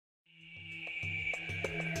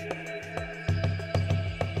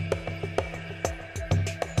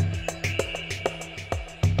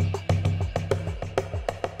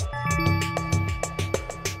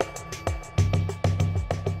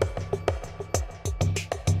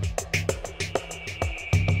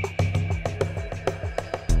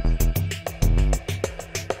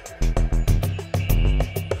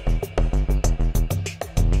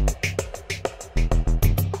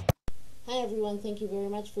thank you very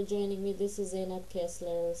much for joining me. This is Zainab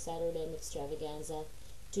Kessler, Saturday Extravaganza.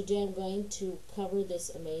 Today I'm going to cover this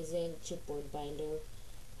amazing chipboard binder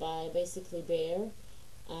by Basically Bare.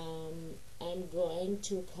 I'm going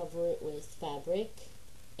to cover it with fabric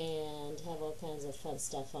and have all kinds of fun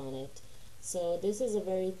stuff on it. So this is a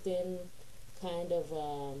very thin kind of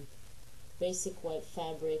basic white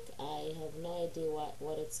fabric. I have no idea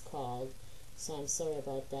what it's called, so I'm sorry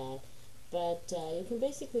about that. But you can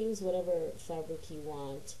basically use whatever fabric you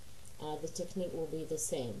want. The technique will be the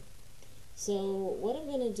same. So what I'm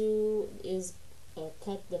going to do is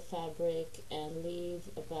cut the fabric and leave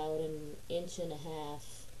about 1.5 inches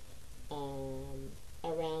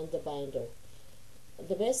around the binder.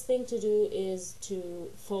 The best thing to do is to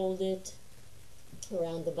fold it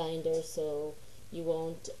around the binder so you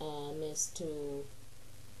won't miss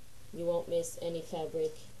any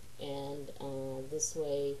fabric, and this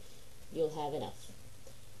way you'll have enough.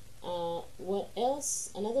 What else?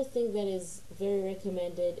 Another thing that is very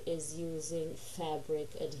recommended is using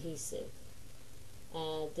fabric adhesive.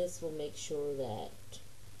 This will make sure that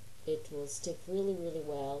it will stick really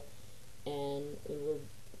well, and it will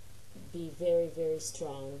be very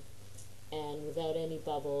strong and without any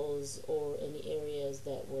bubbles or any areas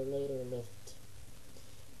that will later lift.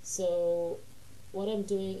 So what I'm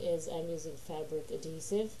doing is I'm using fabric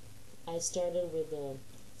adhesive. I started with the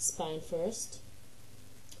spine first,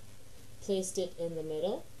 placed it in the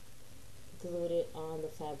middle, glued it on the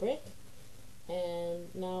fabric, and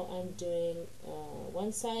now I'm doing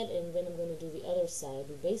one side and then I'm going to do the other side.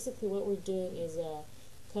 But basically what we're doing is a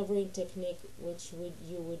covering technique which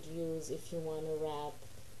you would use if you want to wrap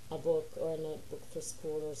a book or a notebook for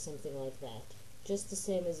school or something like that, just the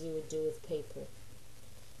same as you would do with paper.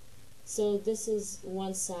 So this is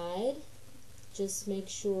one side. Just make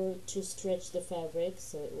sure to stretch the fabric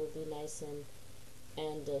so it will be nice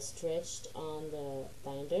and stretched on the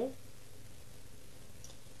binder.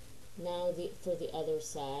 Now for the other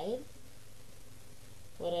side,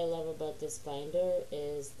 what I love about this binder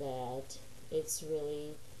is that it's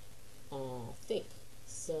really thick,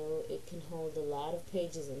 so it can hold a lot of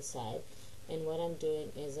pages inside. And what I'm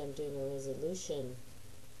doing is I'm doing a resolutions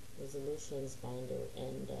binder,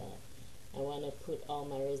 and I want to put all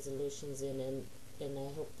my resolutions in, and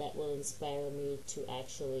I hope that will inspire me to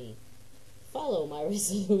actually follow my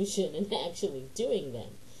resolution and actually doing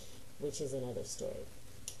them, which is another story.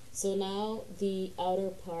 So now the outer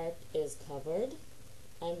part is covered.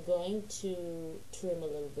 I'm going to trim a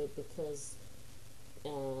little bit because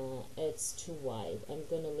it's too wide. I'm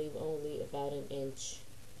going to leave only about 1 inch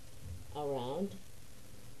around.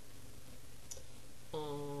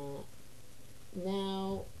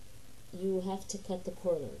 Now you have to cut the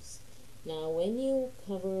corners. Now when you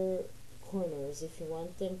cover corners, if you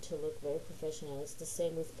want them to look very professional, it's the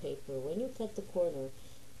same with paper. When you cut the corner,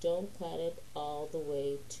 don't cut it all the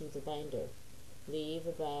way to the binder. Leave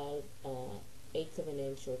about 1/8 of an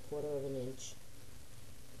inch or 1/4 of an inch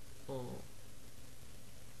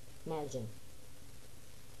margin.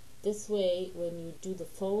 This way, when you do the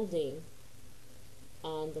folding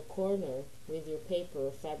on the corner with your paper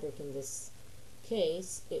or fabric in this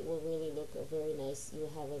case, it will really look very nice. You'll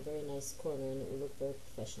have a very nice corner and it will look very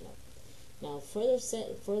professional. Now for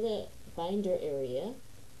the binder area,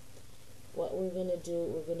 what we're going to do,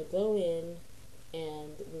 we're going to go in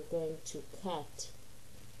and we're going to cut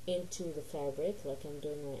into the fabric like I'm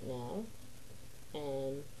doing right now.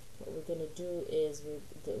 And what we're going to do is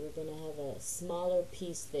we're going to have a smaller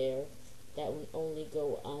piece there that will only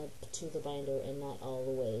go up to the binder and not all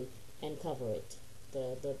the way, and cover it,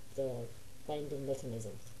 the binding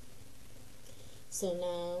mechanism. So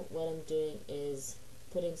now what I'm doing is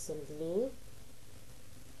putting some glue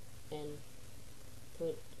and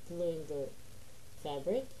gluing the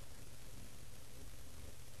fabric.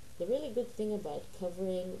 The really good thing about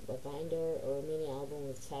covering a binder or a mini album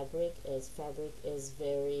with fabric is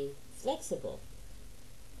very flexible.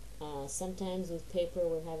 Sometimes with paper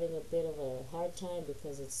we're having a bit of a hard time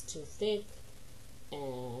because it's too thick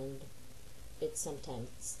and it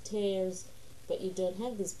sometimes tears, but you don't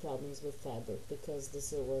have these problems with fabric because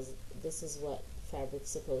this is what fabric's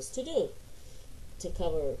supposed to do, to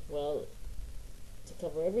cover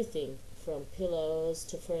everything from pillows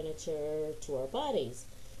to furniture to our bodies.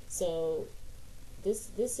 So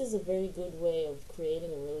this is a very good way of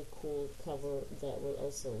creating a really cool cover that will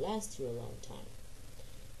also last you a long time.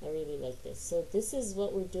 I really like this. So this is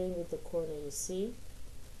what we're doing with the corner, you see.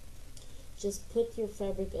 Just put your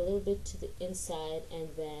fabric a little bit to the inside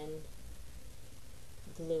and then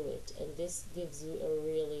glue it, and this gives you a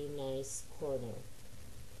really nice corner.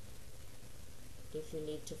 If you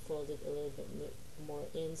need to fold it a little bit more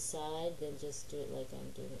inside, then just do it like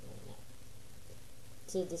I'm doing it right now.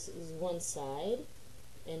 So this is one side,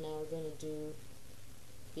 and now we're going to do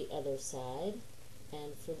the other side.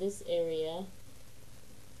 And for this area,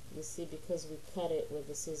 you see, because we cut it with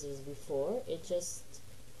the scissors before, it just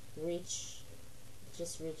reaches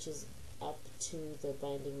up to the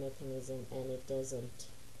binding mechanism, and it doesn't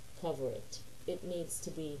cover it. It needs to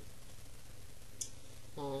be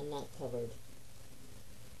not covered,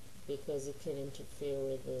 because it can interfere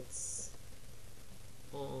with its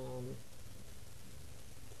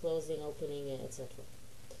closing, opening, etc.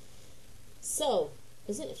 So,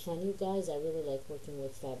 isn't it fun, you guys? I really like working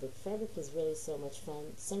with fabric. Fabric is really so much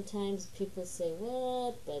fun. Sometimes people say,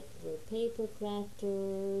 what? But we're paper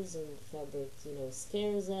crafters, and fabric,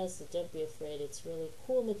 scares us. So don't be afraid. It's really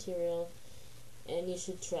cool material, and you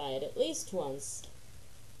should try it at least once.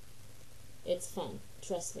 It's fun.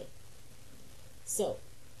 Trust me. So,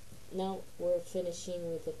 now we're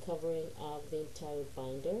finishing with the covering of the entire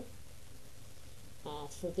binder.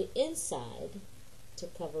 For the inside, to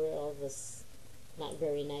cover all this not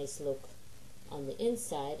very nice look on the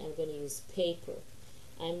inside, I'm going to use paper.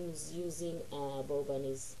 I'm using Bo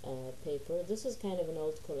Bunny's paper. This is kind of an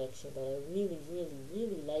old collection, but I really, really,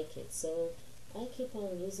 really like it. So I keep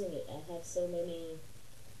on using it. I have so many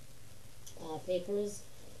papers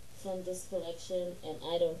from this collection, and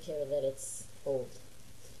I don't care that it's old.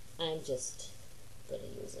 I'm just going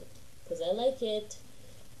to use it because I like it.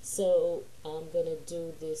 So I'm going to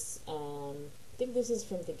do this, I think this is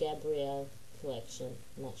from the Gabrielle collection,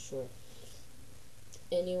 I'm not sure.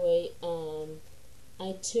 Anyway,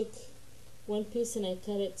 I took one piece and I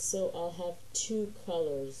cut it so I'll have two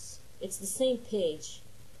colors. It's the same page,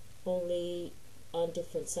 only on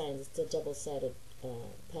different sides. It's a double-sided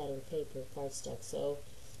pattern paper cardstock. So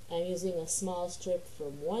I'm using a small strip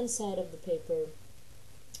from one side of the paper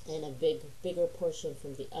and a bigger portion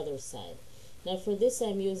from the other side. Now for this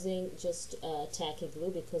I'm using just tacky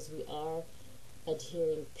glue because we are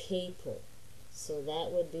adhering paper. So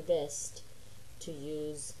that would be best to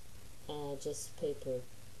use just paper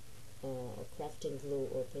or crafting glue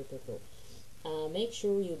or paper glue. Make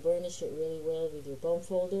sure you burnish it really well with your bone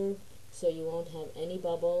folder so you won't have any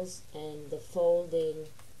bubbles, and the folding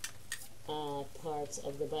parts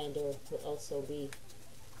of the binder will also be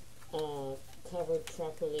covered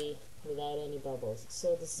properly without any bubbles.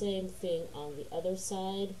 So the same thing on the other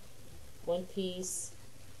side, one piece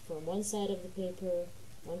from one side of the paper,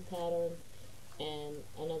 one pattern, and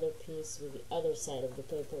another piece with the other side of the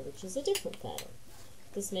paper, which is a different pattern.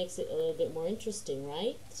 This makes it a little bit more interesting,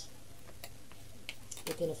 right?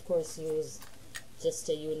 You can of course use just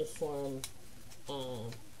a uniform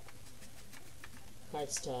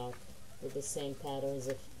cardstock with the same patterns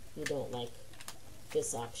if you don't like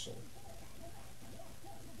this option.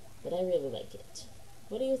 But I really like it.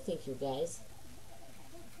 What do you think, you guys?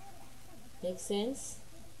 Make sense?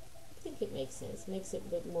 I think it makes sense. Makes it a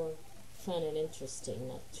bit more fun and interesting,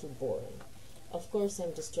 not too boring. Of course,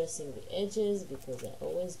 I'm distressing the edges because I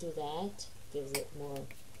always do that. Gives it more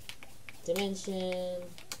dimension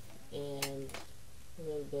and a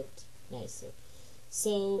little bit nicer.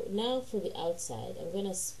 So now for the outside, I'm going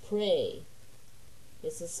to spray.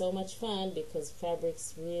 This is so much fun because fabric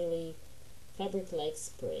likes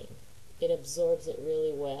spraying. It absorbs it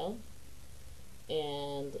really well,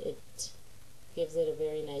 and it gives it a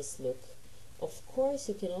very nice look. Of course,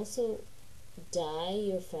 you can also dye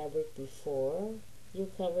your fabric before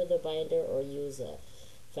you cover the binder, or use a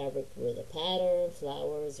fabric with a pattern,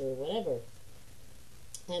 flowers, or whatever.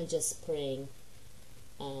 I'm just spraying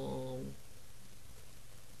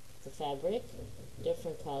the fabric,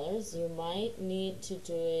 different colors. You might need to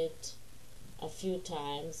do it a few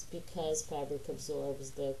times because fabric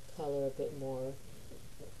absorbs the color a bit more,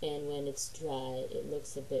 and when it's dry it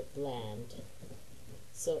looks a bit bland.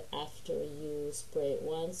 So after you spray it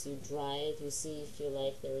once, you dry it, you see if you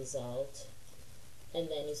like the result, and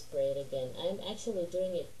then you spray it again. I'm actually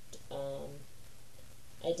doing it,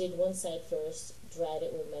 I did one side first, dried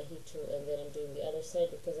it with my heat tool, and then I'm doing the other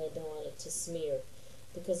side because I don't want it to smear,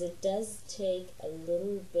 because it does take a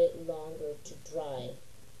little bit longer to dry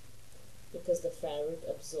because the fabric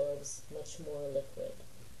absorbs much more liquid,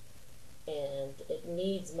 and it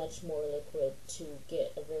needs much more liquid to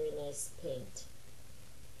get a very nice paint.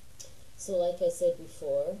 So like I said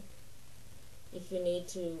before, if you need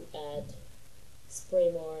to add,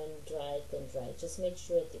 spray more and dry it, then dry it. Just make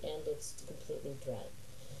sure at the end it's completely dry.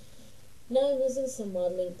 Now I'm using some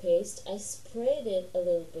modeling paste. I sprayed it a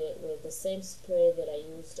little bit with the same spray that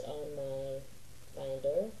I used on my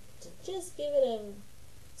binder to just give it a,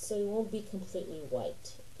 so it won't be completely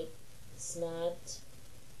white. It's not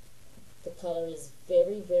The color is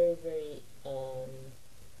very, very, very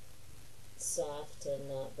soft and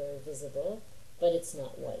not very visible, but it's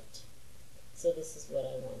not white. So this is what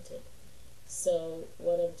I wanted. So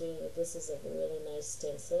what I'm doing, this is a really nice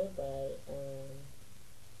stencil by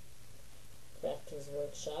Crafter's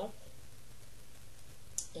Workshop,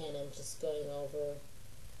 and I'm just going over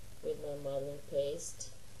with my modeling paste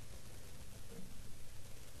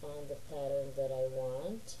on the pattern that I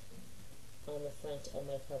want on the front of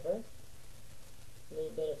my cover. A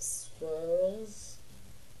little bit of swirls.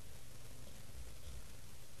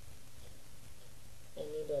 I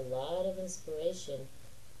need a lot of inspiration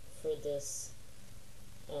for this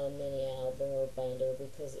mini album or binder,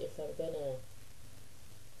 because if I'm gonna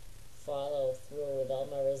follow through with all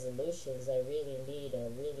my resolutions, I really need a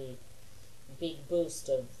really big boost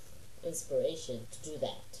of inspiration to do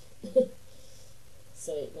that.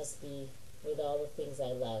 So it must be with all the things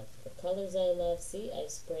I love. The colors I love, see, I'm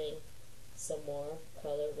spraying some more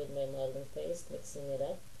color with my modeling paste, mixing it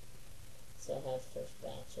up. So I have first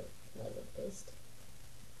batch of modeling paste.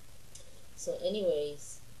 So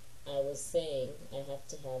anyways, I was saying I have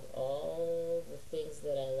to have all the things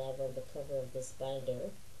that I love on the cover of this binder.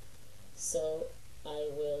 So I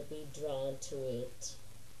will be drawn to it,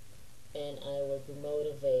 and I will be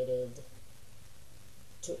motivated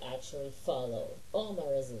to actually follow all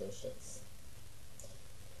my resolutions.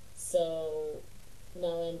 So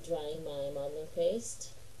now I'm drying my modeling paste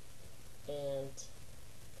and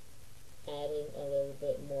adding a little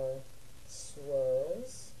bit more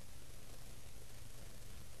swirls.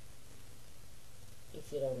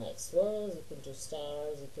 If you don't like swirls, you can do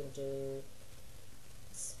stars, you can do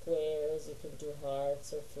squares, you can do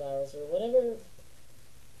hearts or flowers or whatever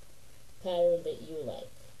pattern that you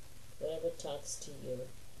like, whatever talks to you.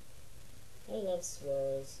 I love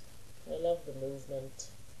swirls. I love the movement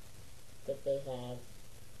that they have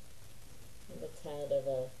and the kind of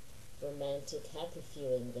a romantic, happy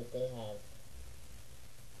feeling that they have.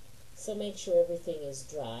 So make sure everything is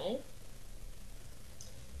dry.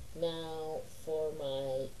 Now for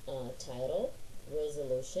my title,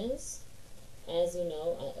 resolutions. As you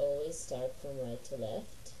know, I always start from right to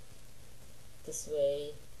left. This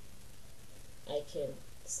way I can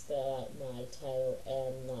spell out my title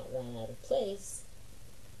and not run out of place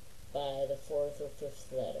by the 4th or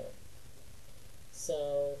 5th letter.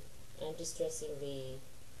 So I'm just dressing the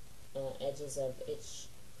edges of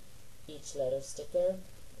each letter sticker.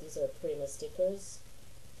 These are Prima stickers.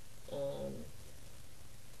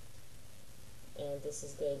 And this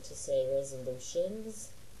is going to say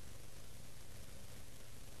resolutions.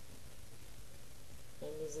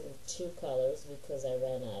 I'm using 2 colors because I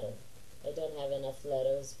don't have enough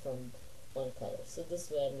letters from 1 color. So this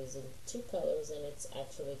way I'm using 2 colors, and it's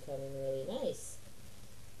actually coming really nice.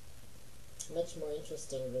 Much more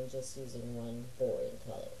interesting than just using 1 boring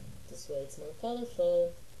color. This way it's more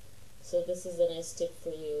colorful. So this is a nice tip for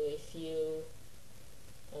you. If you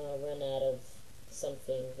run out of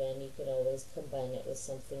something, then you can always combine it with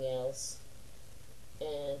something else,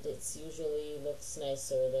 and it's usually looks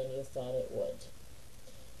nicer than you thought it would.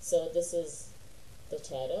 So this is the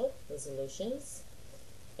title, resolutions,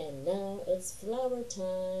 and now it's flower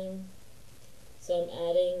time. So I'm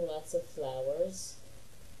adding lots of flowers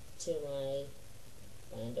to my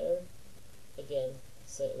binder again,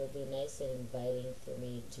 so it will be nice and inviting for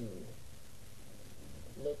me to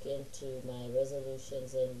look into my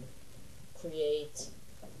resolutions and create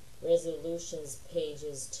resolutions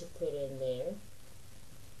pages to put in there.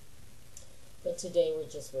 But today we're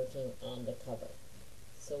just working on the cover,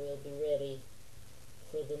 so we'll be ready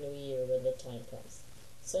for the new year when the time comes.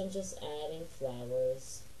 So I'm just adding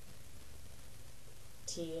flowers,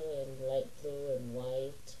 teal and light blue and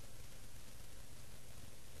white,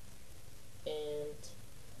 and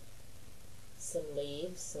some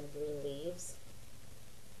leaves, some green leaves.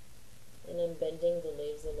 And I'm bending the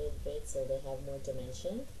leaves a little bit so they have more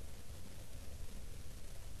dimension.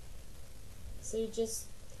 So you just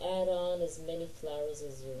add on as many flowers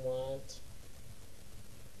as you want,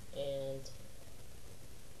 and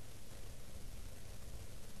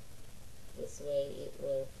this way it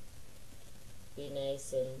will be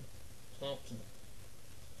nice and happy.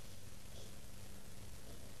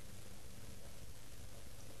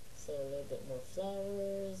 So a little bit more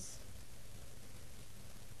flowers.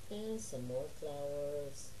 And some more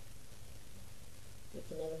flowers. You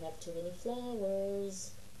can never have too many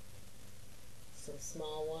flowers. Some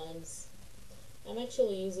small ones. I'm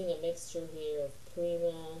actually using a mixture here of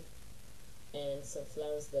Prima and some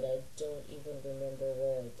flowers that I don't even remember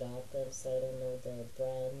where I got them, so I don't know the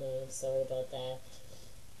brand name. Sorry about that.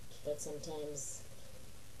 But sometimes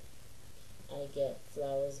I get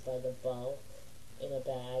flowers by the bulk in a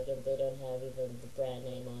bag, and they don't have even the brand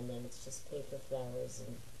name on them. It's just paper flowers,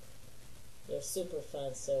 and they're super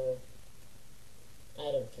fun, so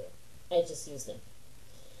I don't care. I just use them.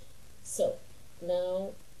 So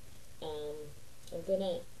now I'm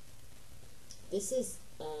gonna, this is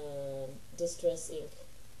distress ink,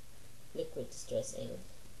 liquid distress ink.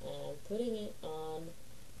 I'm putting it on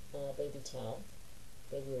baby towel,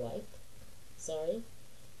 baby wipe, sorry.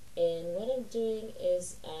 And what I'm doing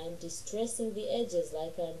is I'm distressing the edges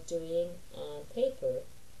like I'm doing on paper,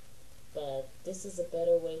 but this is a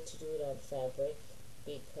better way to do it on fabric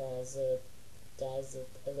because it does it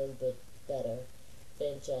a little bit better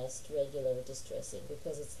than just regular distressing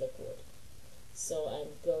because it's liquid. So I'm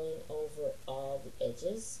going over all the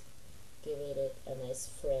edges, giving it a nice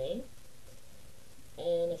frame,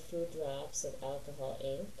 and a few drops of alcohol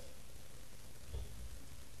ink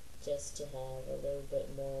just to have a little bit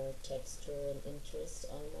more texture and interest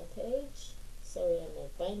on my page. Sorry, on my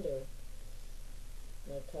binder,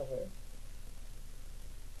 my cover.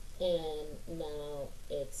 And now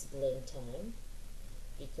it's bling time,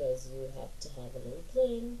 because you have to have a little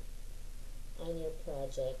bling on your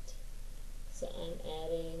project. So I'm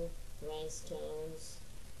adding rhinestones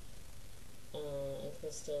and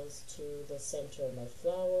crystals to the center of my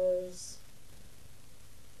flowers,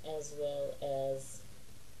 as well as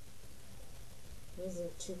using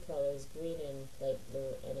two colors, green and light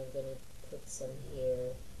blue, and I'm going to put some here.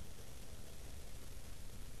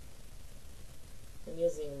 I'm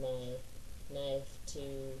using my knife to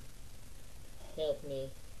help me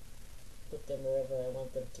put them wherever I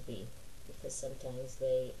want them to be, because sometimes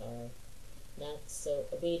they are not so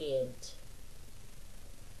obedient.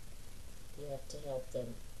 You have to help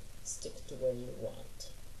them stick to where you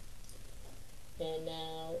want. And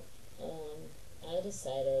now I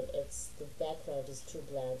decided the background is too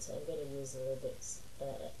bland, so I'm going to use a little bit,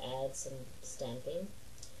 add some stamping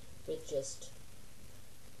with just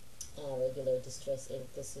regular distress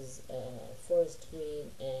ink. This is forest green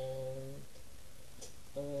and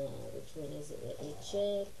which one is it? Let me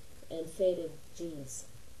check. And faded jeans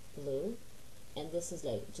blue. And this is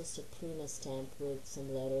like just a prima stamp with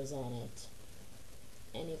some letters on it.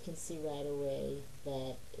 And you can see right away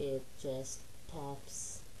that it just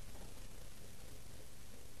pops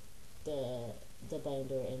the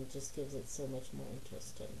binder and just gives it so much more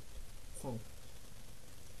interest and fun.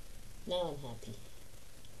 Now I'm happy.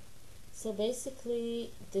 So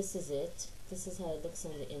basically this is it. This is how it looks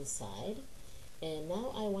on the inside. And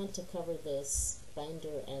now I want to cover this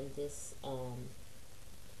binder and this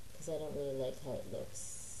because I don't really like how it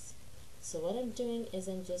looks. So what I'm doing is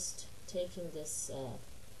I'm just taking this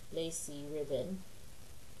lacy ribbon,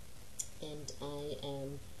 and I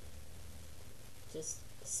am just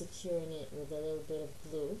securing it with a little bit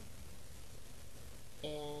of glue,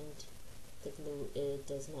 and the glue, it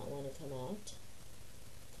does not want to come out.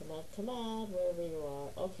 Come out, wherever you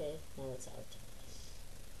are. Okay, now it's out.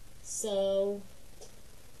 So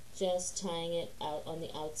just tying it out on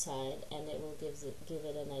the outside, and it will give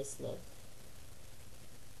it a nice look.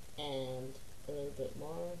 And a little bit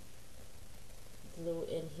more glue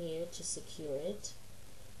in here to secure it.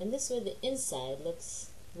 And this way the inside looks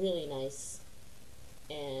really nice,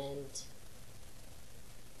 and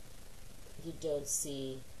you don't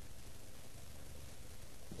see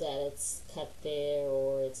that it's cut there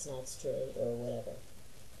or it's not straight or whatever.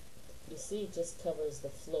 You see, it just covers the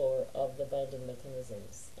floor of the binding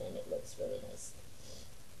mechanisms, and it looks really nice.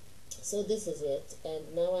 So this is it,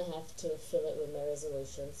 and now I have to fill it with my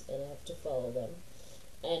resolutions, and I have to follow them,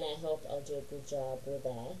 and I hope I'll do a good job with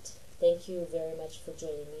that. Thank you very much for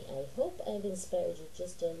joining me. I hope I've inspired you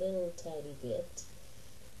just a little tiny bit,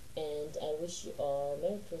 and I wish you all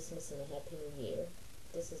Merry Christmas and a Happy New Year.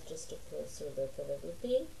 This is just a closer look of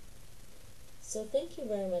everything. So thank you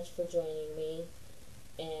very much for joining me,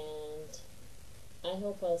 and I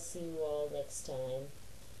hope I'll see you all next time.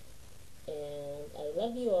 And I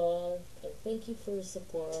love you all, and thank you for your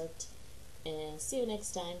support, and see you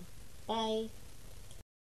next time. Bye.